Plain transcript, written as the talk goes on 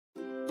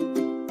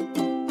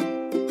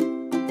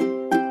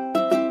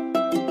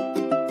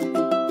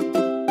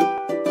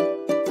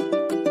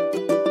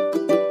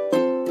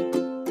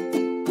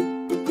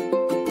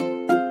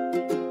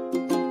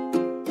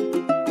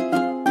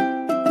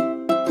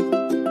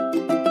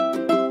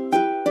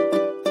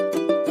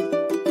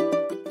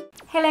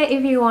Hello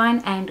everyone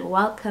and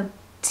welcome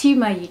to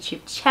my YouTube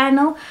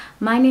channel.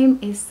 My name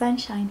is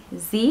Sunshine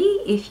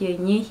Zee. If you're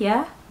new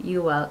here,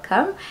 you're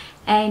welcome,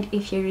 and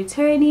if you're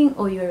returning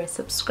or you're a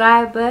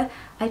subscriber,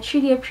 I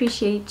truly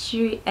appreciate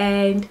you.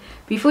 And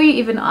before you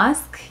even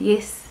ask,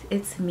 yes,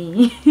 it's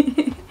me.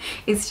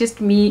 It's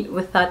just me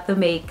without the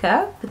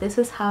makeup, but this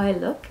is how I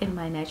look in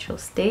my natural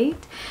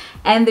state.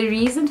 And the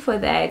reason for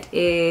that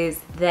is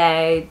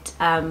that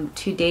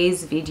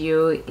today's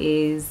video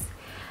is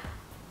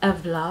a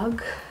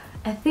vlog.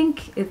 I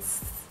think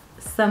it's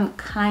some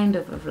kind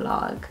of a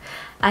vlog.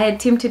 I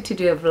attempted to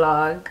do a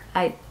vlog.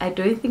 I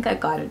don't think I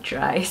got it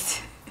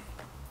right.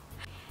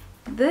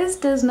 This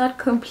does not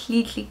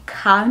completely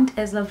count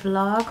as a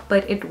vlog,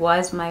 but it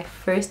was my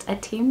first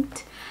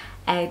attempt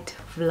at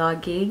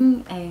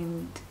vlogging.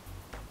 And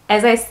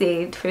as I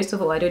said, first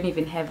of all, I don't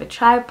even have a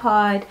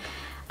tripod.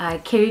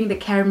 Carrying the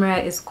camera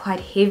is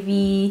quite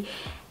heavy,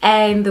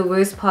 and the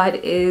worst part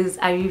is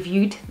I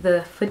reviewed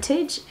the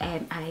footage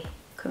and I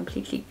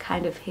completely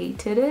kind of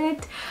hated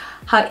it.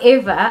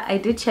 However, I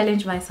did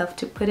challenge myself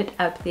to put it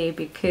up there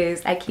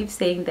because I keep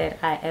saying that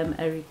I am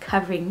a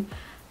recovering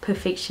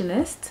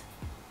perfectionist,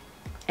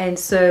 and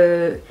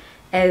so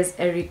as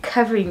a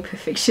recovering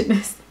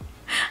perfectionist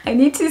I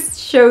need to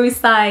show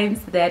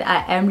signs that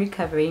I am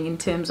recovering in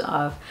terms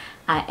of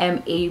I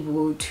am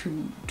able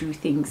to do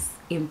things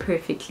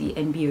imperfectly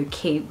and be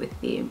okay with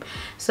them.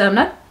 So I'm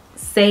not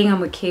saying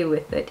I'm okay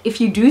with it.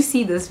 If you do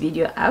see this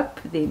video up,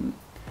 then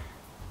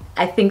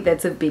I think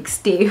that's a big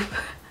step.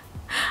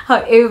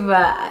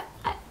 However,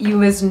 you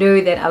must know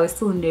that I was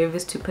still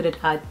nervous to put it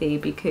out there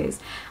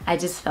because I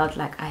just felt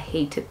like I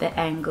hated the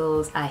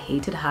angles. I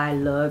hated how I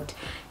looked.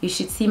 You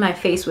should see my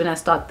face when I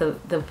start the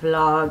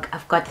vlog.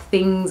 I've got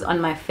things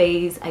on my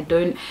face. I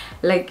don't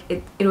like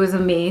it. It was a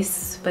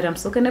mess, but I'm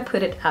still gonna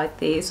put it out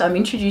there. So I'm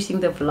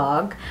introducing the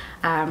vlog.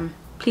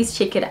 Please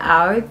check it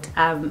out.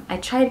 I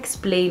try to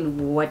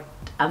explain what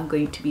I'm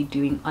going to be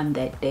doing on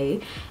that day,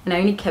 and I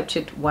only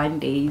captured one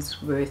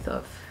day's worth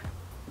of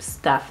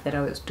stuff that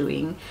I was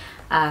doing.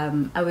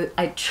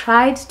 I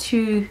tried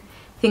to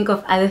think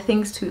of other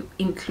things to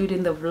include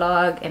in the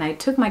vlog, and I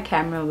took my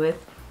camera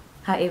with.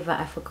 However,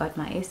 I forgot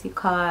my SD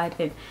card,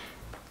 and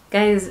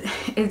guys,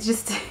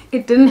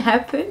 it didn't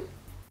happen.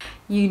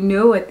 You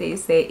know what they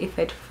say, if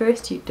at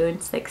first you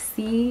don't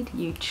succeed,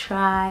 you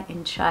try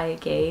and try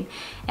again.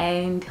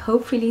 And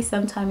hopefully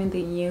sometime in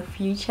the near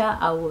future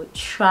I will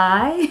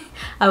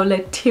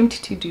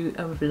attempt to do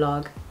a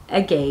vlog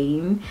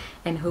again,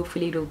 and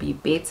hopefully it'll be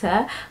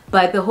better.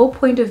 But the whole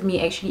point of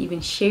me actually even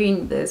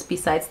sharing this,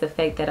 besides the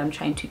fact that I'm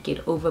trying to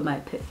get over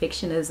my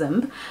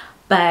perfectionism,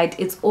 but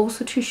it's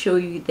also to show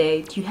you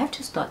that you have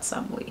to start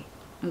somewhere.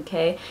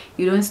 Okay,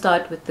 you don't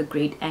start with the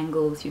great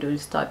angles, you don't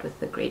start with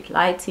the great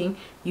lighting,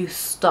 you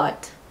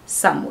start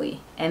somewhere,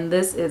 and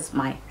this is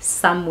my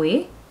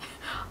somewhere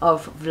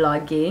of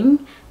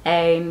vlogging.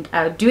 And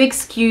do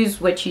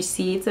excuse what you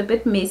see, it's a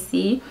bit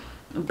messy,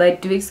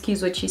 but do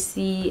excuse what you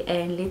see,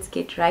 and let's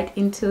get right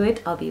into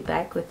it. I'll be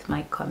back with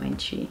my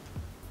commentary.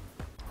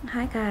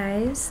 Hi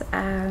guys,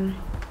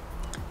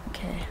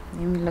 okay,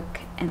 let me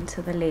look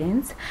into the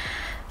lens.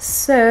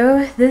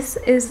 So this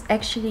is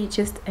actually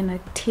just an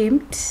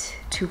attempt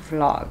to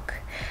vlog,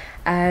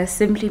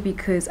 simply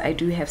because I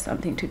do have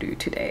something to do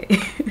today.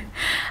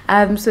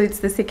 So it's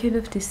the 2nd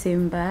of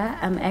December.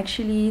 I'm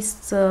actually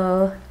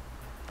still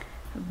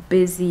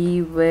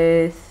busy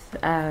with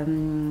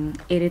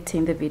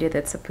editing the video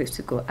that's supposed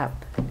to go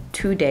up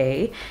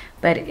today,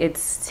 but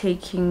it's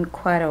taking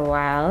quite a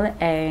while,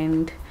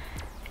 and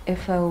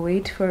if I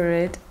wait for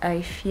it,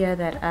 I fear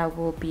that I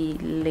will be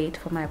late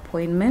for my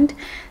appointment.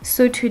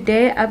 So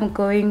today I'm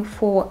going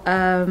for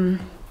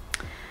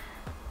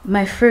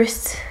my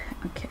first,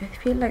 okay, I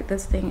feel like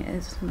this thing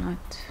is not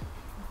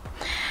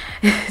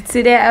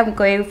today I'm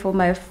going for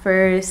my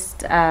first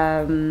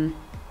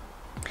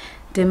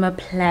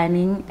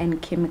Dermaplaning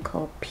and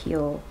Chemical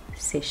Peel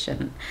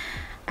session.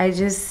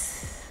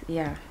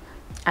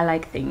 I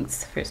like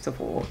things, first of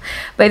all,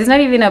 but it's not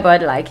even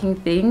about liking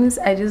things.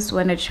 I just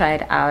want to try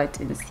it out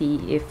and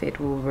see if it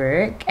will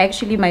work.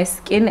 Actually, my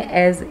skin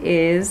as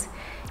is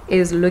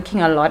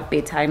looking a lot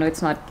better. I know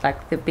it's not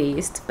like the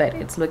best, but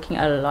it's looking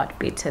a lot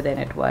better than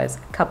it was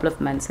a couple of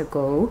months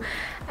ago.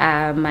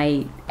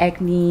 My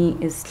acne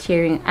is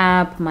clearing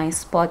up, my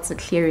spots are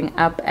clearing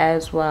up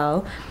as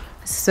well.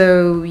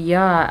 So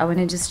yeah, I want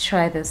to just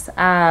try this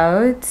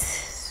out.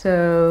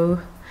 So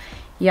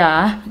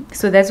yeah,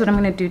 so that's what I'm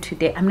gonna do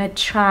today. I'm gonna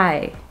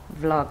try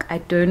vlog. I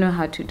don't know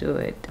how to do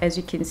it. As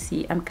you can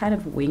see, I'm kind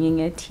of winging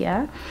it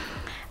here.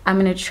 I'm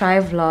gonna try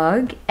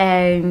vlog,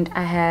 and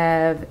I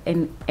have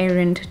an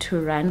errand to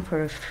run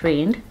for a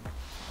friend.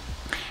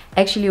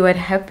 Actually, what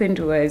happened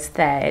was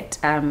that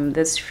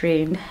this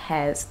friend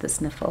has the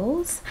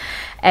sniffles,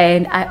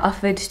 and I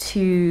offered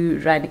to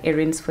run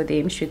errands for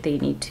them should they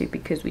need to,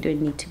 because we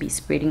don't need to be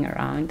spreading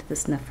around the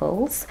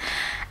sniffles.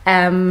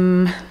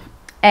 And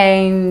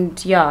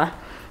yeah,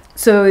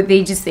 so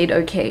they just said,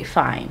 okay,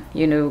 fine,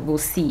 you know, we'll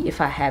see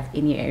if I have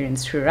any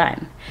errands to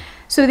run.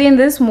 So then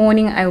this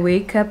morning I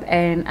wake up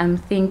and I'm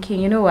thinking,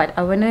 you know what,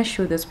 I want to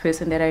show this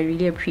person that I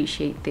really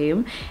appreciate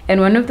them.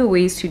 And one of the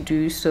ways to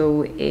do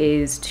so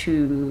is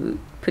to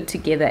put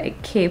together a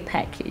care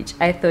package.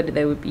 I thought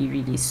that would be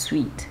really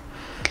sweet.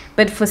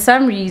 But for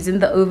some reason,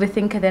 the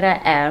overthinker that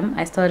I am,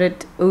 I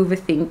started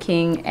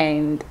overthinking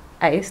and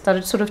I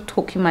started sort of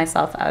talking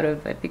myself out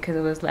of it, because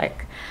I was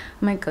like,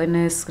 oh my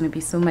goodness, it's going to be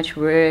so much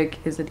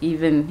work. Is it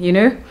even, you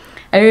know,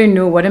 I don't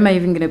know, what am I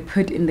even going to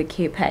put in the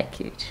care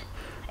package?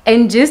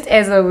 And just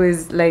as I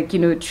was like, you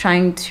know,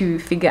 trying to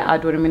figure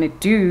out what I'm going to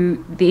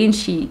do, then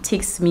she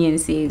texts me and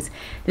says,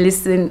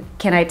 listen,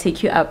 can I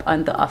take you up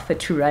on the offer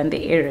to run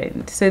the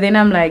errand? So then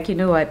I'm like, you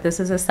know what, this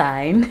is a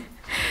sign.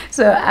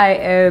 So I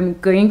am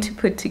going to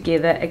put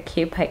together a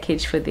care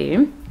package for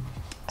them.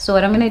 So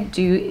what I'm going to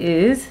do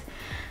is,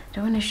 I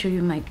don't want to show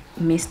you my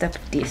messed up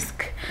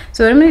disc.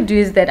 So what I'm going to do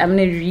is that I'm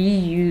going to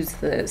reuse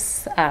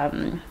this.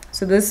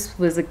 So this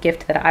was a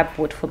gift that I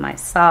bought for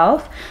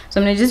myself.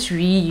 So I'm going to just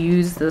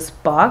reuse this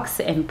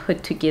box and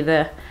put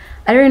together,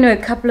 I don't know, a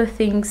couple of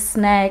things,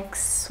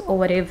 snacks or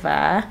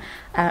whatever.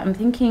 I'm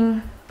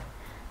thinking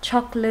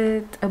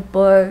chocolate, a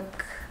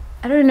book,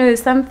 I don't know,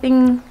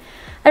 something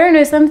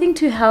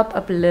to help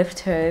uplift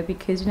her,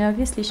 because, you know,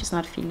 obviously she's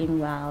not feeling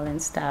well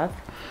and stuff.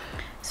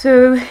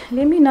 So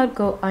let me not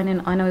go on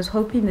and on. I was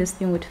hoping this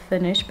thing would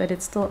finish, but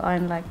it's still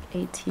on like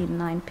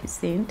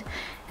 89%, and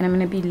I'm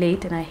gonna be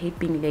late, and I hate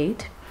being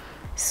late.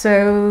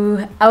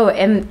 So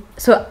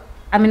so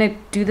I'm gonna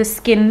do the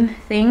skin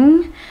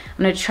thing. I'm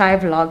gonna try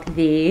vlog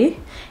there,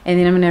 and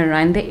then I'm gonna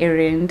run the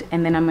errand,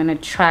 and then I'm gonna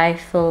try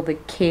fill the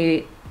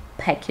care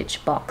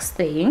package box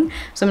thing.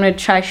 So I'm going to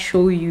try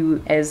show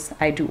you as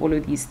I do all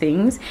of these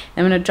things.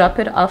 I'm going to drop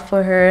it off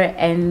for her,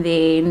 and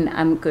then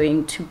I'm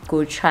going to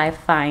go try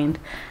find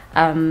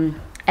a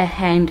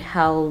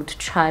handheld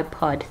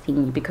tripod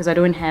thingy, because I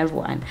don't have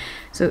one.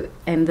 So,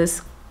 and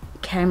this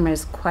camera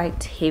is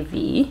quite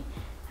heavy.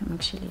 I'm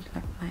actually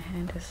like, my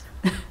hand is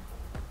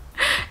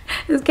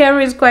this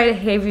camera is quite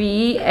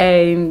heavy,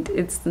 and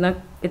it's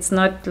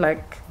not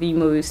like the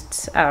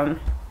most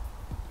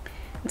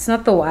it's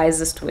not the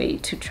wisest way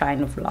to try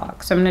and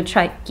vlog. So I'm gonna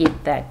try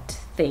get that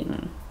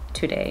thing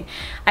today.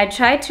 I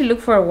tried to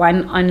look for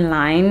one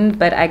online,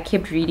 but I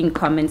kept reading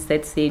comments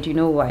that said, you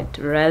know what,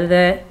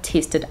 rather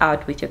test it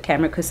out with your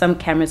camera, because some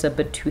cameras are a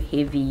bit too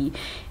heavy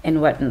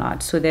and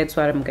whatnot. So that's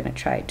what I'm gonna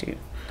try to do.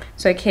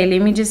 So okay,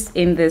 let me just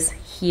end this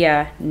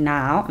here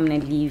now. I'm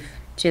gonna leave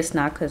just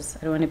now because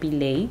I don't want to be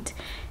late,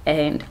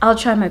 and I'll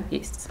try my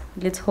best.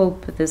 Let's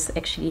hope this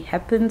actually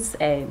happens,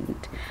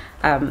 and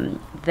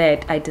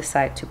that I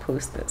decide to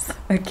post this.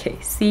 Okay,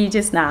 see you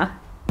just now.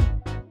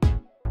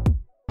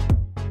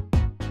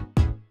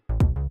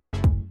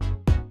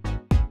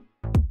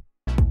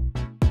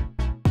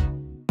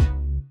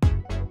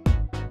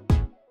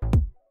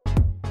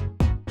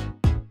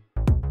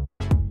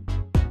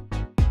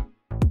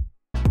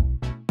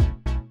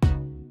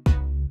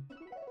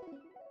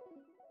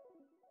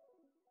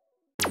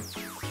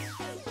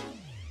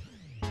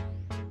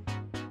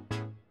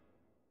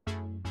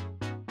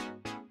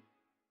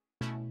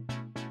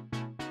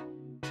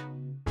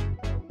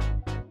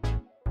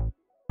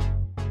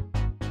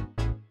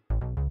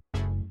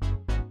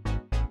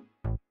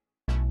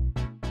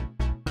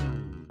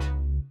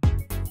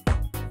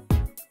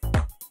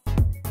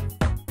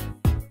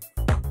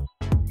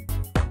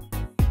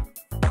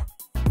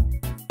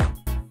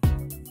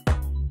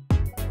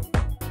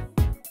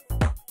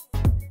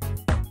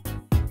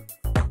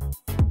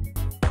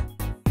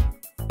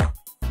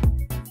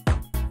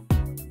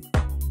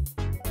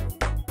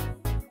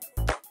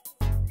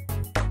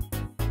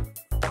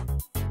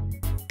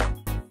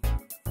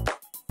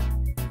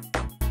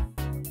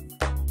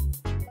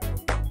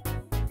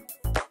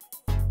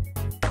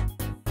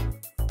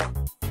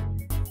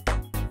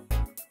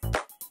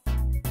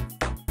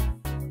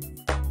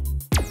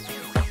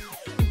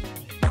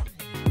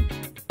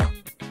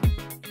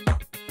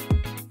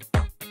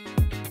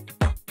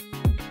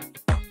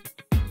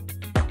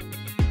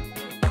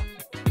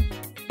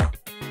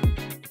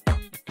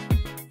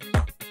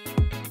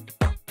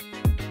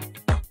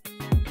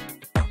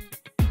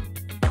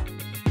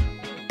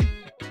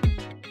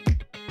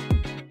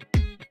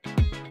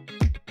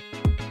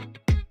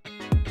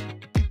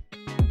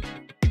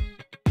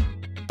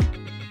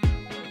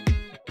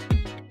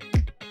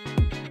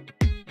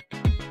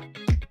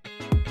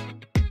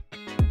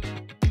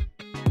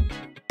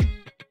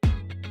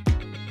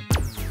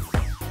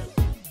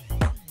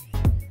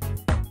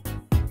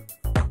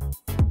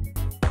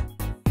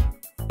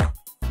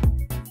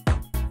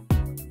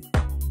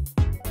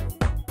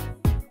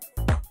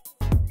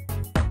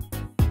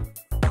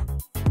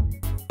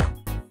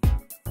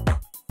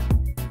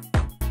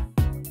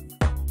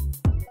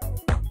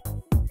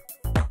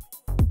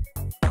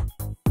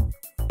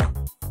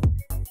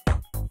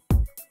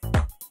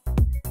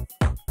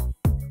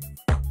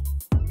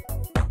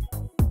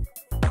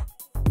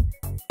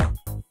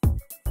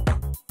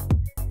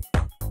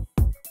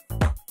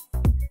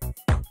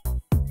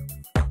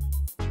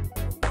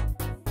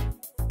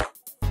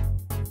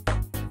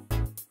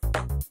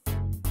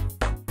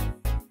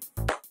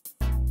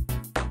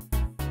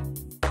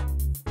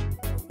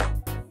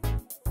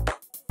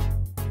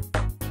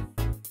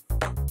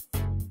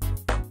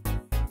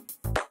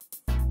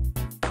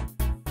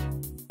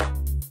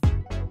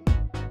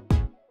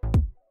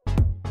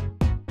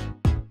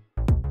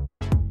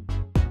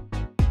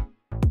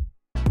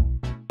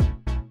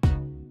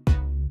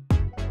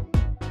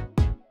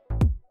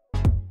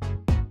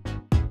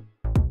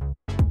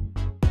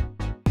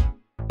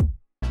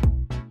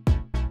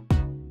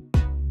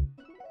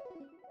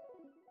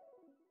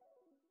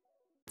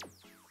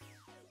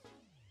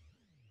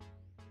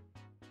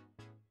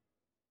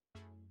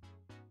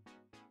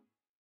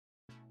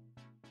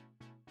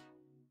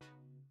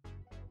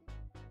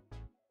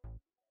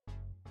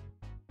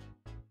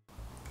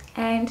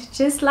 And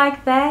just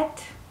like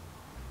that,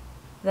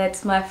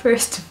 that's my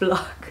first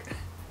vlog.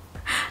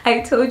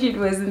 I told you it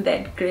wasn't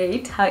that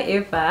great.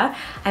 However,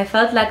 I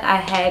felt like I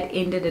had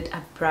ended it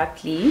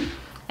abruptly,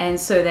 and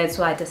so that's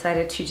why I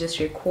decided to just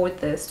record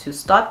this to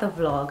start the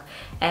vlog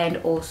and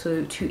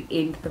also to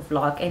end the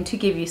vlog and to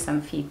give you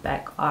some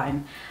feedback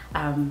on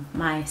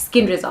my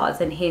skin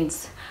results. And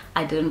hence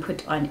I didn't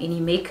put on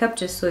any makeup,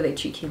 just so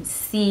that you can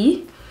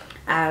see.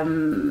 I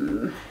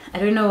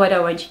don't know what I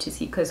want you to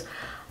see, because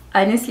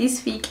honestly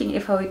speaking,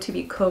 if I were to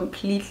be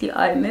completely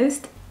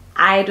honest,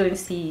 I don't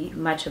see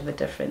much of a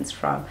difference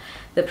from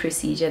the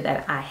procedure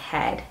that I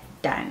had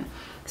done.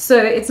 So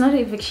it's not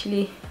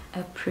actually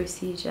a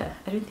procedure.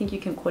 I don't think you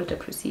can call it a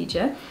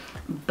procedure,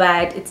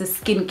 but it's a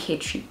skincare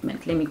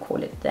treatment, let me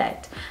call it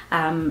that.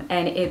 And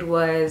it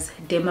was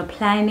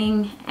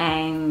dermaplaning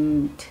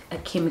and a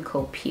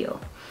chemical peel.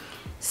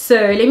 So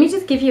let me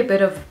just give you a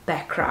bit of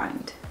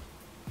background.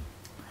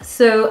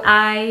 So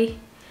I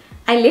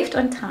left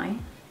on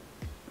time.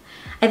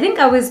 I think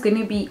I was going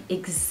to be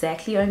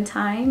exactly on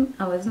time.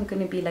 I wasn't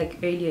going to be like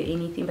early or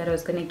anything, but I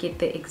was going to get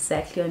there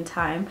exactly on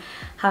time.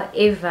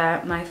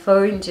 However, my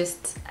phone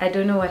just, I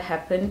don't know what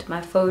happened.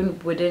 My phone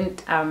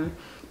wouldn't,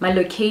 my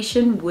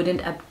location wouldn't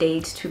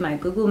update to my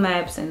Google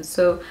Maps, and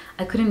so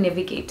I couldn't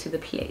navigate to the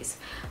place.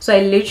 So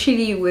I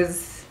literally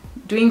was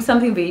doing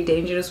something very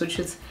dangerous, which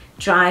was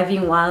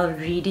driving while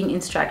reading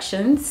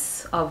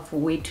instructions of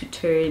where to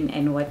turn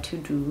and what to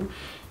do.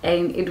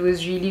 And it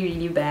was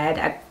really bad.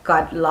 I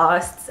got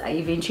lost. I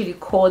eventually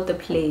called the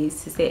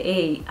place to say,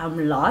 hey,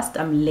 I'm lost,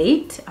 I'm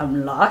late,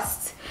 I'm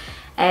lost,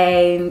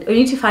 and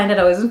only to find out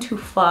I wasn't too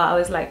far. I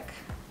was like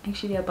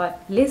actually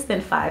about less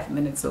than 5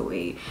 minutes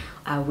away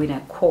when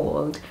I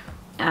called,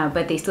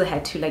 but they still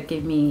had to like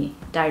give me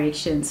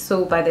directions.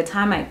 So by the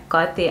time I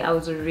got there, I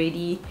was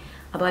already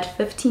about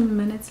 15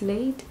 minutes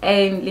late,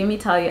 and let me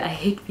tell you, I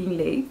hate being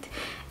late.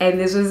 And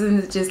this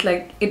wasn't just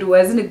like, it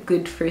wasn't a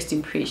good first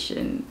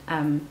impression.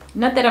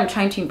 Not that I'm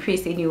trying to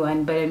impress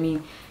anyone, but I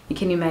mean, you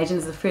can imagine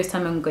it's the first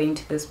time I'm going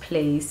to this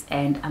place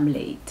and I'm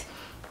late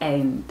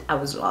and I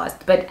was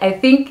lost. But I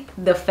think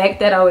the fact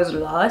that I was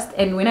lost,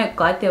 and when I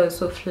got there I was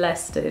so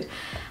flustered,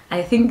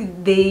 I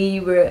think they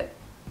were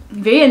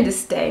very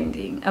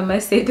understanding. I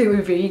must say they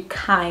were very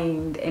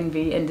kind and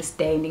very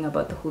understanding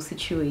about the whole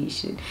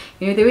situation.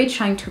 You know, they were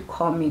trying to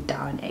calm me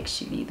down.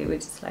 Actually, they were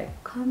just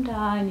like, calm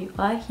down, you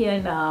are here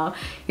now,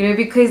 you know,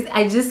 because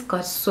I just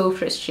got so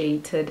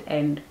frustrated.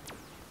 And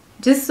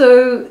just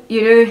so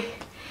you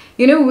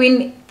know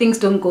when things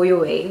don't go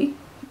your way,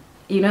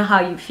 you know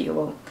how you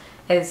feel.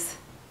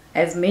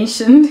 As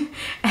mentioned,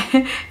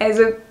 as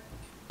a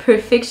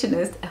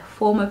perfectionist, a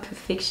former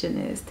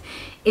perfectionist,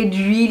 it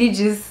really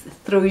just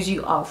throws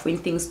you off when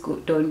things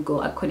don't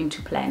go according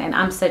to plan. And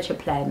I'm such a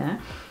planner,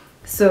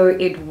 so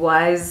it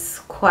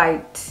was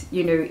quite,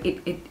 you know,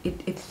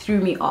 it threw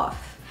me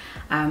off.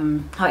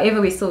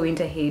 However, we still went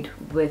ahead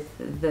with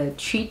the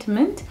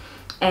treatment,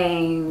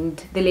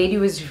 and the lady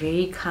was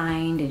very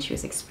kind and she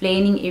was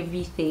explaining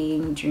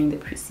everything during the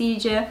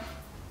procedure.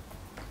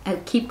 I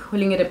keep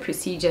calling it a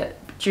procedure,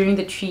 during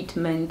the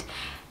treatment.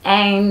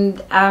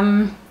 And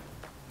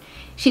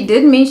she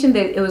did mention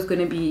that it was going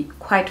to be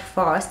quite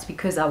fast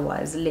because I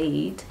was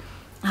late.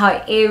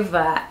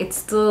 However,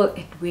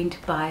 it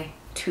went by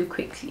too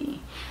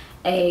quickly.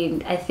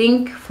 And I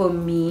think for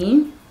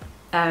me,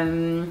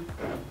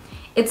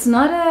 it's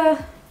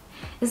not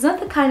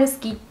the kind of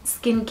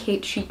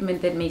skincare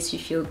treatment that makes you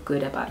feel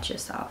good about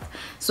yourself.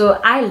 So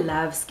I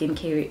love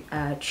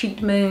skincare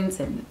treatments,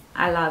 and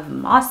I love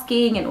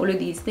masking and all of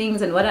these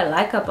things. And what I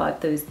like about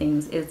those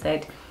things is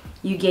that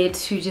you get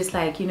to just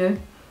like, you know,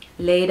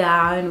 lay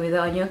down, whether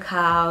on your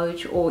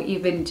couch or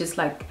even just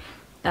like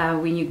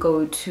when you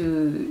go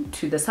to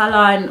the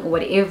salon or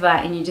whatever,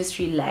 and you're just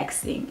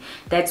relaxing.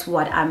 That's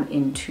what I'm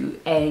into,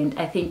 and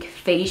I think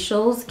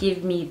facials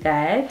give me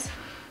that.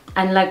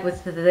 And like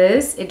with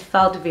this, it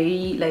felt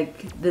very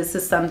like this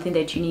is something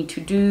that you need to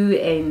do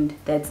and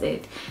that's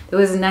it. There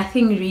was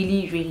nothing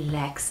really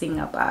relaxing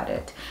about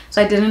it,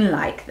 so I didn't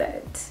like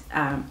that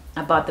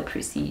about the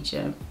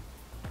procedure.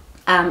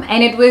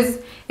 And it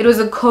was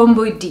a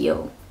combo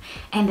deal.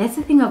 And that's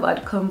the thing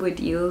about combo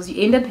deals,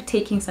 you end up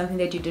taking something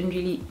that you didn't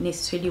really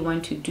necessarily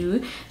want to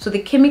do. So the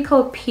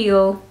chemical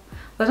peel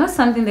was not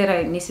something that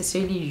I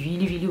necessarily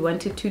really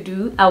wanted to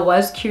do. I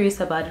was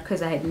curious about it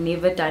because I had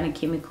never done a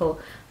chemical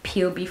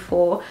peel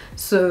before,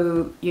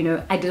 so you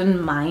know, I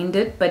didn't mind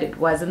it, but it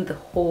wasn't the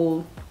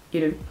whole,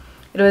 you know,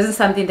 it wasn't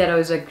something that I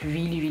was like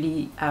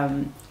really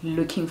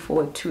looking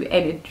forward to.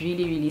 And it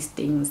really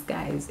stings,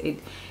 guys.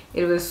 It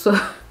was so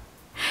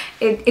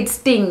it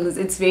stings.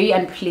 It's very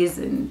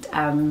unpleasant,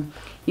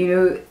 you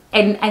know.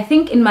 And I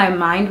think in my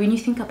mind, when you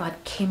think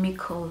about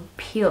chemical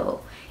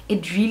peel,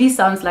 it really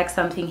sounds like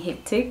something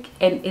hectic,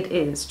 and it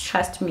is,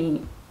 trust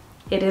me,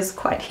 it is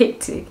quite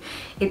hectic.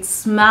 It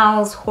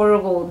smells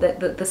horrible.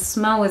 The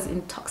smell was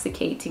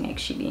intoxicating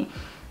actually,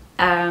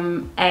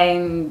 and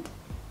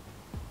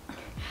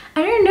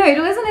I don't know, it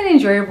wasn't an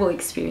enjoyable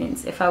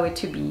experience, if I were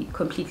to be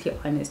completely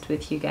honest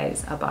with you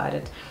guys about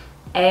it.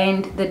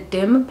 and the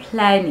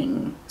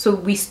dermaplaning. So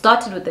we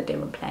started with the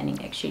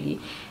dermaplaning actually,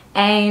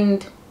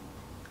 and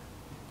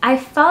I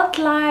felt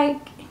like,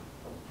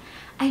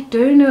 I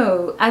don't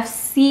know, I've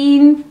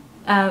seen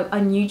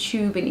on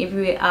YouTube and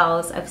everywhere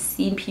else, I've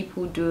seen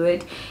people do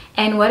it,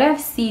 and what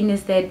I've seen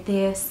is that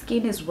their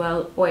skin is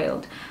well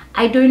oiled.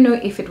 I don't know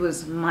if it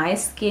was my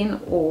skin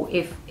or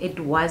if it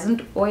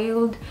wasn't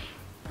oiled,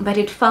 but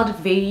it felt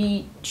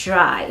very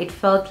dry. It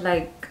felt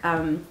like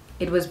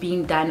it was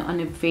being done on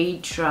a very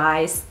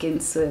dry skin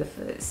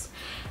surface,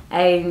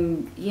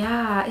 and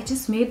yeah, it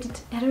just made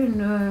it, I don't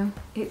know,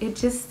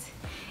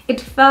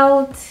 it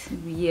felt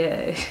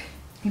weird.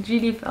 It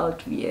really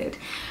felt weird.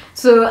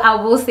 So I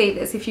will say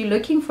this: if you're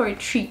looking for a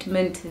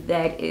treatment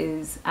that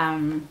is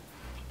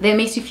that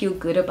makes you feel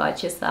good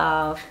about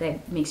yourself,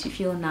 that makes you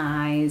feel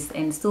nice,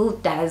 and still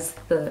does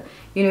the,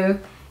 you know,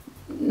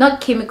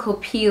 not chemical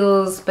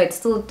peels, but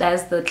still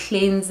does the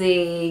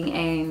cleansing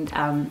and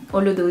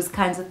all of those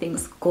kinds of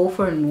things, go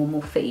for a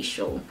normal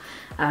facial.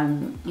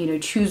 You know,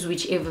 choose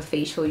whichever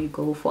facial you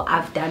go for.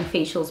 I've done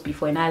facials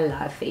before and I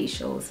love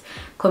facials.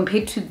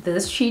 Compared to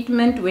this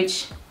treatment,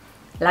 which,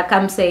 like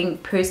I'm saying,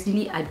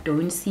 personally, I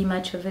don't see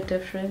much of a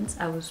difference.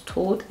 I was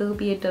told there'll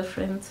be a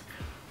difference.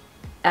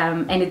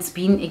 And it's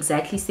been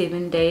exactly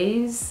 7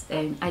 days,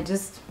 and I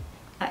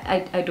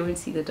don't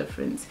see the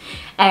difference.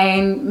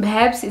 And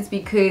perhaps it's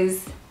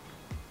because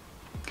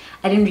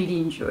I didn't really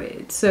enjoy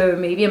it. So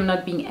maybe I'm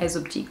not being as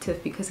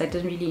objective because I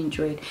didn't really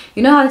enjoy it.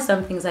 You know how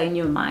some things are in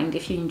your mind.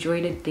 If you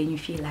enjoyed it, then you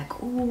feel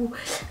like, oh,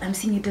 I'm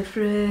seeing a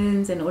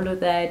difference and all of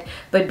that.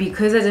 But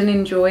because I didn't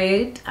enjoy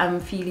it, I'm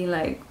feeling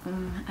like,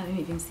 I don't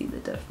even see the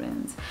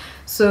difference.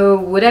 So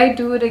would I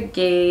do it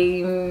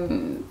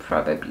again?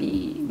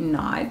 Probably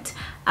not.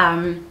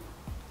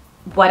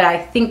 What I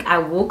think I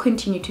will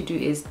continue to do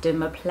is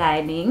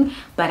dermaplaning,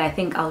 but I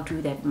think I'll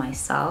do that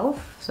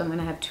myself. So I'm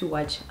gonna have to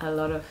watch a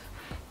lot of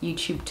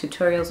YouTube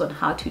tutorials on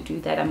how to do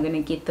that. I'm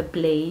gonna get the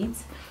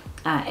blades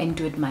and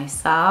do it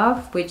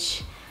myself,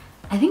 which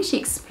I think she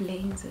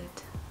explains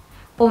it,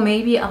 or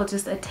maybe I'll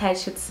just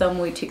attach it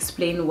somewhere to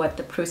explain what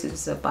the process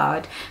is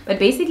about. But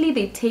basically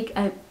they take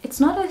a, it's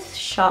not a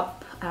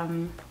sharp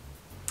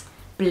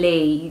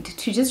blade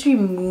to just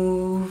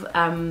remove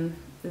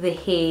the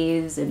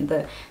hairs and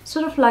the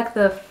sort of like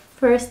the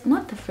first,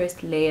 not the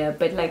first layer,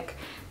 but like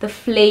the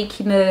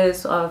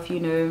flakiness of, you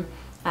know,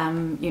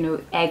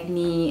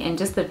 acne and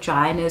just the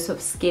dryness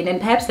of skin. And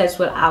perhaps that's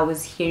what I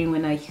was hearing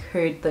when I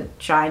heard the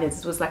dryness.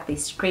 It was like they're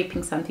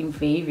scraping something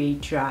very, very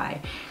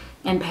dry,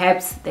 and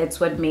perhaps that's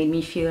what made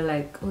me feel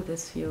like, oh,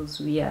 this feels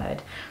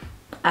weird.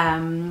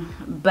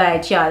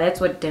 But yeah, that's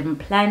what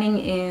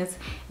dermaplaning is,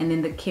 and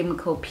then the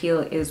chemical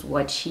peel is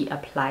what she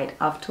applied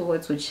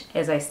afterwards, which,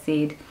 as I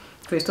said,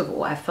 first of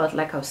all, I felt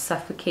like I was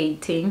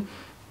suffocating,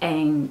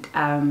 and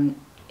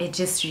it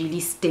just really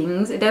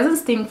stings. It doesn't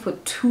sting for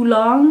too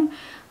long,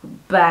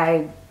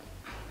 but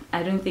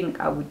I don't think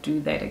I would do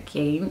that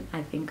again.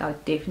 I think I'll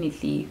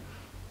definitely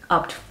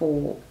opt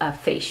for a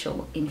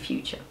facial in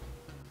future.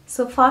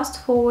 So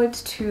fast forward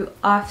to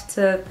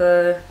after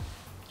the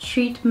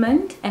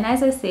treatment, and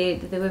as I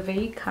said, they were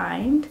very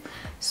kind.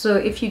 So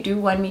if you do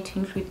want me to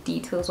include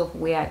details of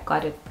where I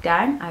got it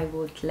done, I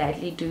will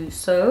gladly do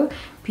so.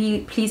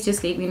 Please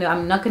just let me know.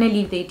 I'm not going to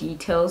leave their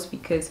details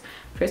because,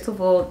 first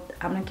of all,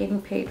 I'm not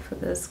getting paid for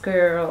this,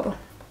 girl,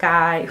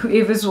 guy,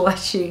 whoever's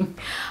watching.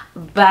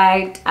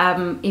 But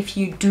if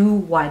you do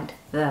want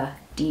the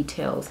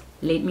details,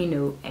 let me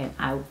know and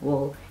I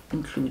will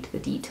include the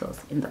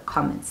details in the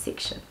comment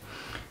section.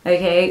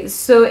 Okay,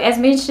 so as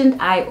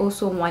mentioned, I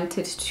also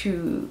wanted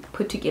to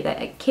put together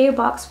a care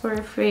box for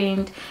a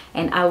friend,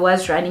 and I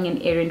was running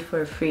an errand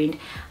for a friend.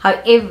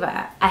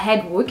 However, I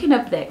had woken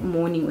up that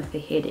morning with a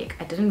headache.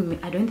 I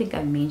don't think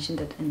I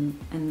mentioned it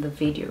in the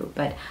video,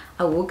 but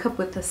I woke up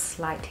with a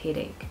slight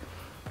headache,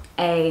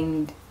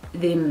 and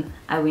then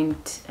I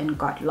went and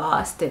got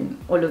lost, and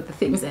all of the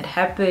things that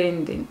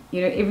happened, and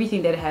you know,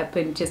 everything that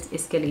happened just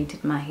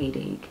escalated my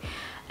headache.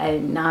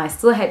 And now I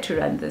still had to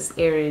run this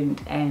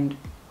errand and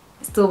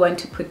still want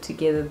to put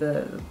together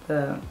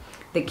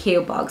the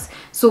care box.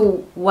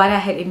 So what I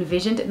had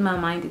envisioned in my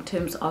mind in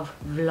terms of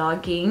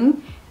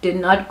vlogging did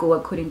not go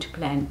according to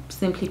plan,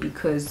 simply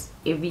because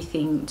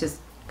everything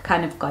just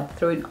kind of got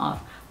thrown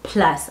off,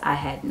 plus I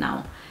had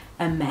now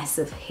a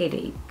massive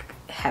headache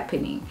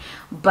happening.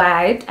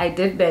 But I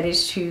did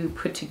manage to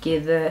put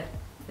together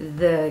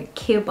the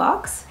care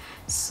box,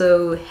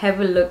 so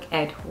have a look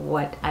at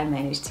what I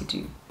managed to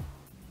do.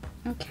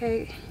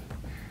 Okay,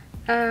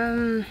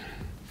 I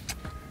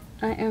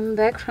am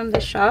back from the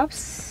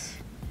shops.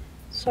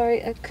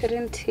 Sorry I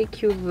couldn't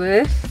take you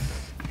with.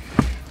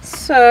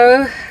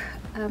 So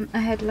I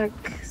had like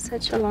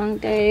such a long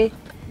day.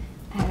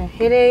 I had a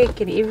headache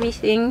and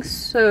everything,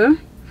 so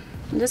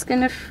I'm just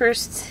gonna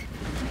first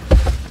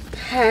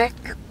pack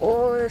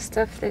all the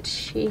stuff that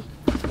she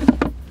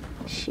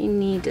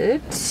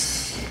needed.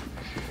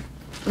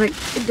 Like,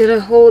 I did a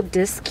whole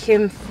disc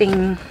chem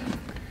thing.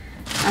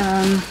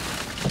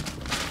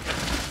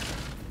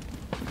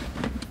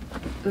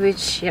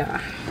 Which,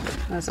 yeah,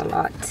 was a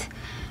lot.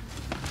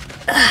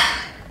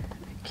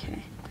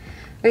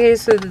 Okay,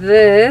 so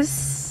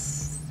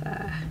this,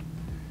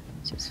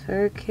 just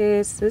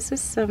focus. This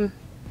is some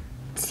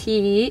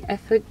tea. I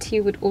thought tea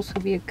would also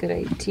be a good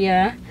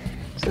idea.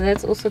 So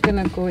that's also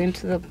gonna go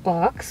into the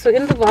box. So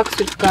in the box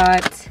we've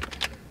got,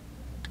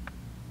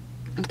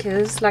 okay,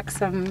 this is like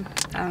some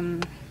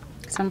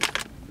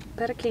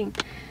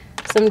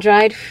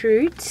dried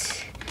fruit.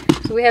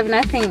 So we have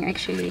nothing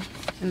actually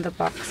in the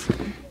box.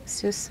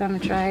 It's just some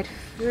dried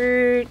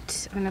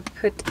fruit. I'm gonna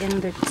put in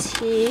the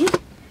tea.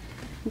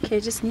 Okay, I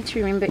just need to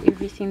remember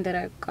everything that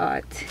I've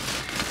got.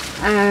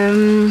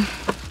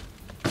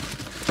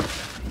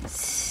 Let's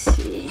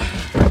see.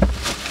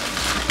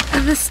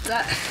 Other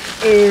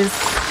stuff is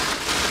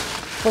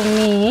for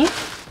me.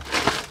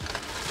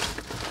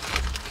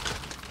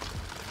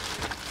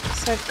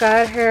 So I've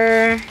got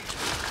her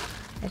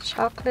a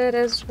chocolate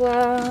as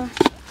well.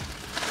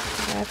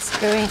 That's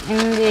going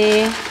in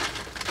there.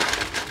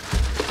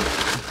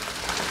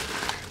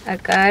 I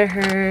got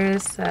her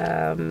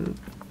some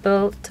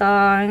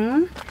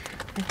biltong.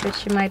 I thought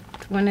she might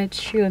want to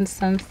chew on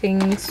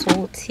something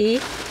salty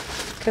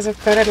because I've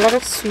got a lot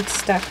of sweet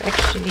stuff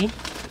actually.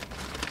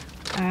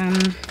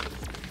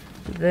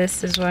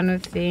 This is one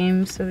of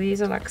them. So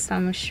these are like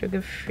some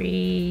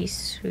sugar-free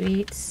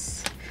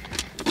sweets.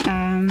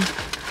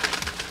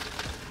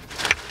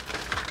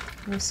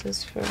 This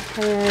is for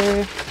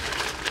her.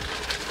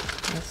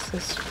 This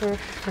is for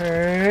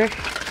her.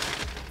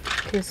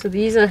 Okay, so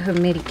these are her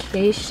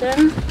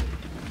medication.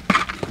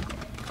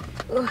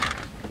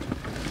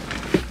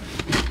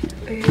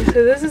 Okay,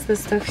 so this is the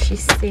stuff she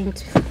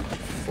sent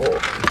for.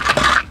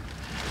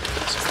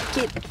 Just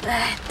get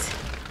that.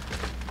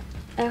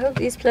 I hope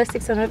these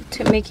plastics are not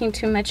making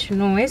too much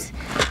noise.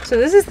 So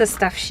this is the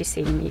stuff she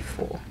sent me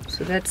for.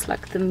 So that's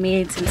like the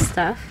meds and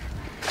stuff.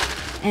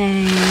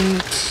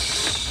 And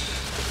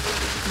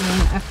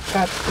then I've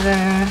got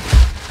the...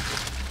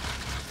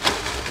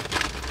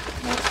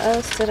 What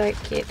else did I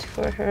get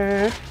for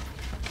her?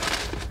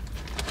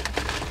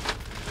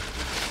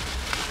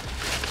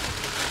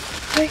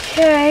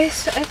 Okay,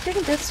 so I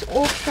think that's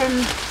all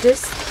from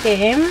this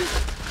thing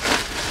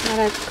that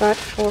I've got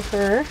for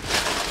her.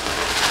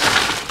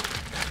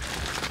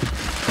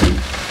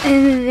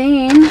 And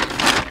then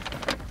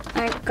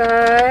I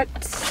got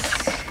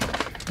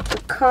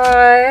the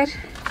card.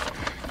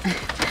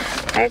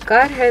 I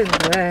got her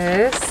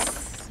this.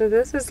 So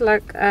this is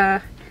like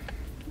a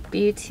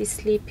beauty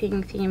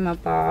sleeping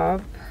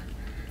thingamabob.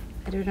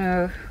 I don't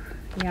know.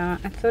 Yeah,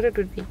 I thought it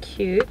would be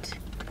cute.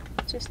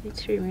 Just need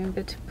to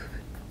remember to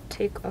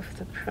take off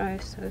the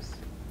prices.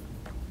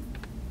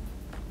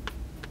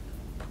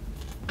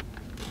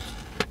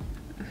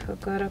 I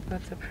forgot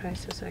about the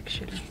prices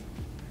actually.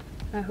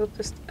 I hope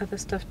this other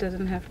stuff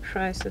doesn't have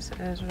prices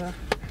as well.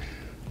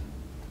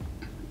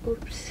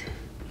 Oops.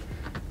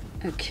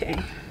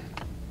 Okay.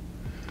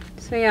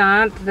 So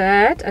yeah,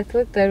 that I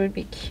thought that would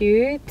be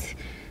cute,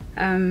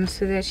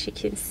 so that she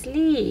can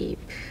sleep.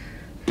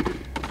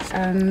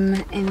 And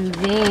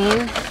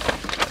then,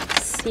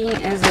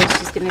 seeing as though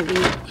she's gonna be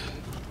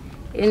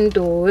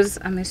indoors,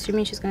 I'm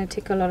assuming she's gonna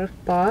take a lot of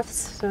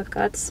baths. So I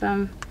got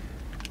some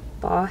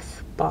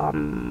bath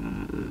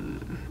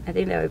bomb. I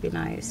think that would be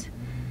nice.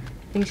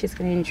 I think she's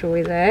gonna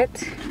enjoy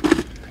that.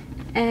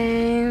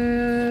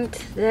 And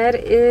that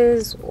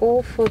is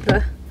all for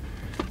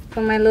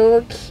my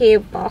little care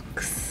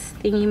box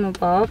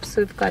thingamabob.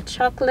 So we've got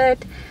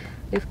chocolate,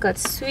 we've got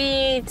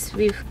sweets,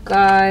 we've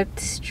got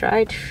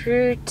dried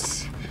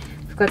fruit,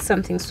 we've got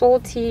something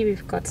salty,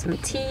 we've got some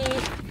tea,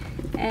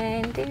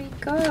 and there we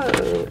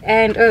go.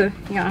 And oh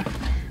yeah,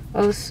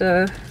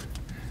 also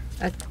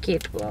a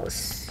get well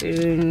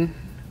soon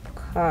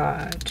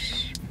card.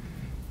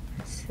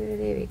 So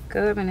there we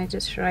go. I'm gonna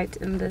just write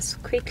in this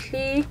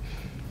quickly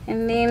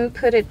and then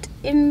put it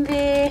in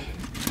there,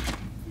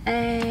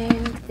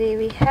 and there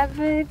we have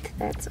it.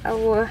 That's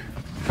our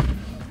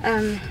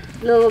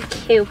little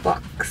care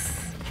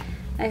box.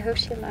 I hope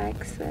she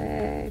likes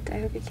it. I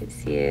hope you can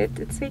see it.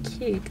 It's so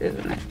cute,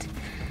 isn't it?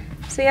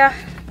 So yeah,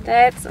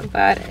 that's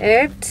about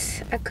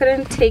it. I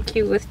couldn't take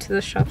you with to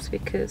the shops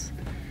because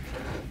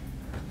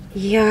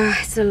yeah,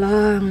 it's a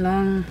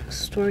long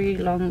story,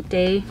 long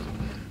day.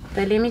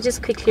 But let me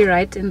just quickly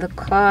write in the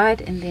card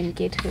and then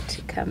get her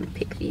to come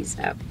pick these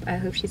up. I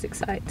hope she's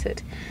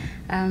excited.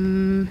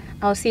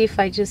 I'll see if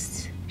I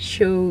just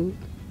show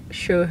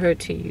her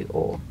to you,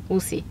 or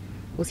we'll see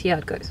how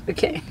it goes.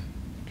 Okay.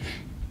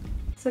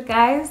 So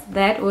guys,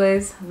 that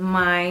was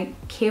my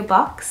care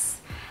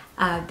box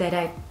that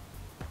I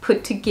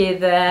put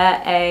together,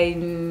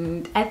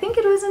 and I think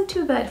it wasn't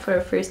too bad for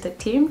a first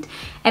attempt.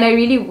 And I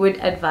really would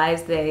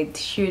advise that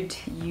should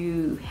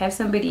you have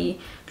somebody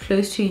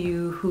close to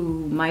you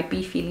who might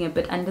be feeling a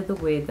bit under the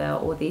weather,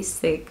 or they're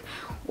sick,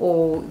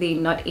 or they're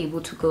not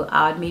able to go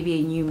out, maybe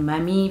a new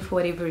mummy for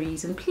whatever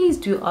reason, please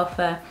do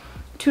offer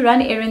to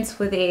run errands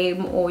for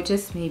them, or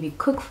just maybe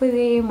cook for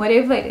them,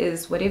 whatever it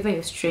is, whatever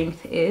your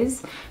strength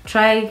is.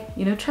 Try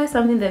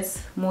something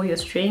that's more your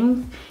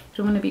strength. You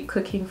don't want to be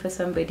cooking for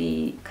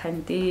somebody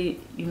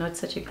you're not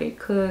such a great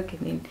cook,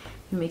 and then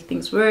you make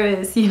things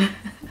worse, you know.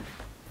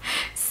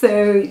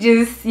 So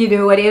just, you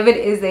know, whatever it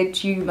is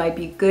that you might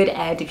be good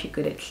at, if you're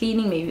good at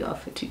cleaning, maybe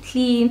offer to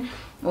clean,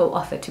 or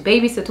offer to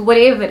babysit,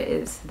 whatever it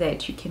is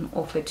that you can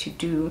offer to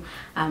do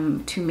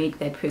to make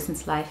that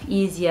person's life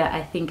easier.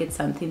 I think it's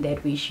something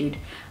that we should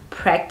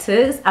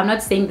practice. I'm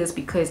not saying this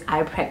because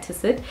I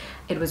practice it.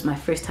 It was my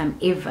first time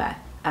ever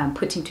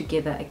putting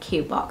together a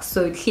care box,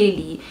 so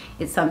clearly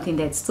it's something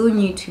that's still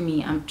new to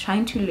me. I'm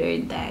trying to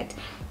learn that,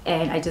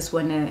 and I just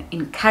want to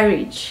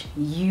encourage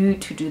you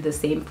to do the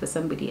same for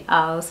somebody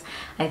else.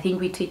 I think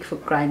we take for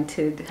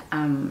granted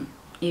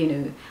you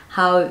know,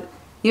 how,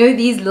 you know,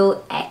 these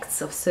little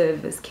acts of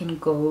service can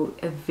go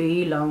a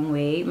very long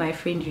way. My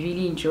friend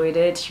really enjoyed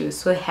it. She was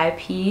so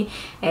happy,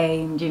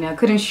 and you know, I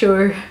couldn't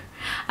show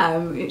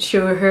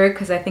her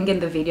because I think in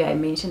the video I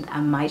mentioned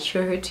I might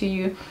show her to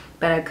you,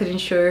 but I couldn't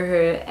show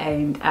her.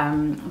 And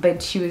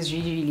but she was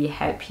really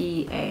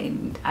happy,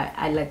 and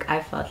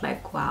I felt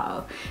like,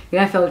 wow, you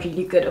know, I felt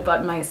really good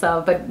about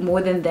myself. But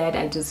more than that,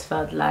 I just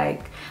felt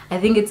like I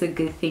think it's a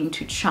good thing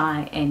to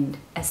try and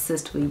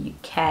assist where you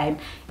can.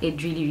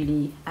 It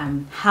really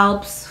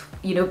helps,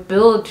 you know,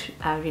 build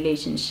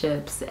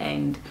relationships,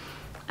 and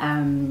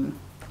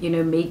you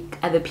know, make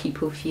other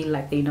people feel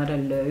like they're not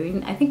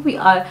alone. I think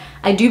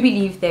I do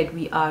believe that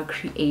we are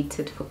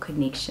created for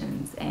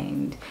connections,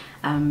 and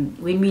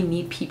when we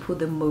need people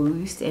the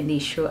most and they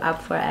show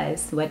up for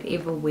us,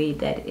 whatever way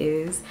that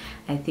is,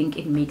 I think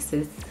it makes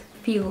us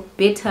feel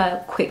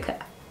better quicker,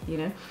 you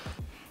know.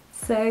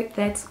 So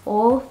that's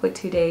all for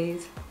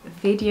today's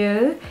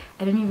video.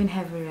 I don't even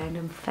have a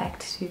random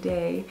fact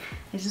today.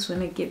 I just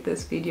want to get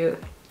this video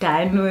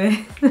done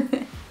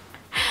with.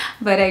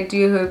 But I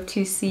do hope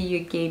to see you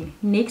again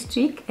next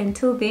week.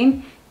 Until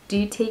then,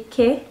 do take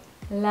care.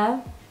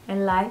 Love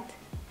and light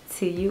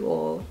to you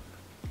all.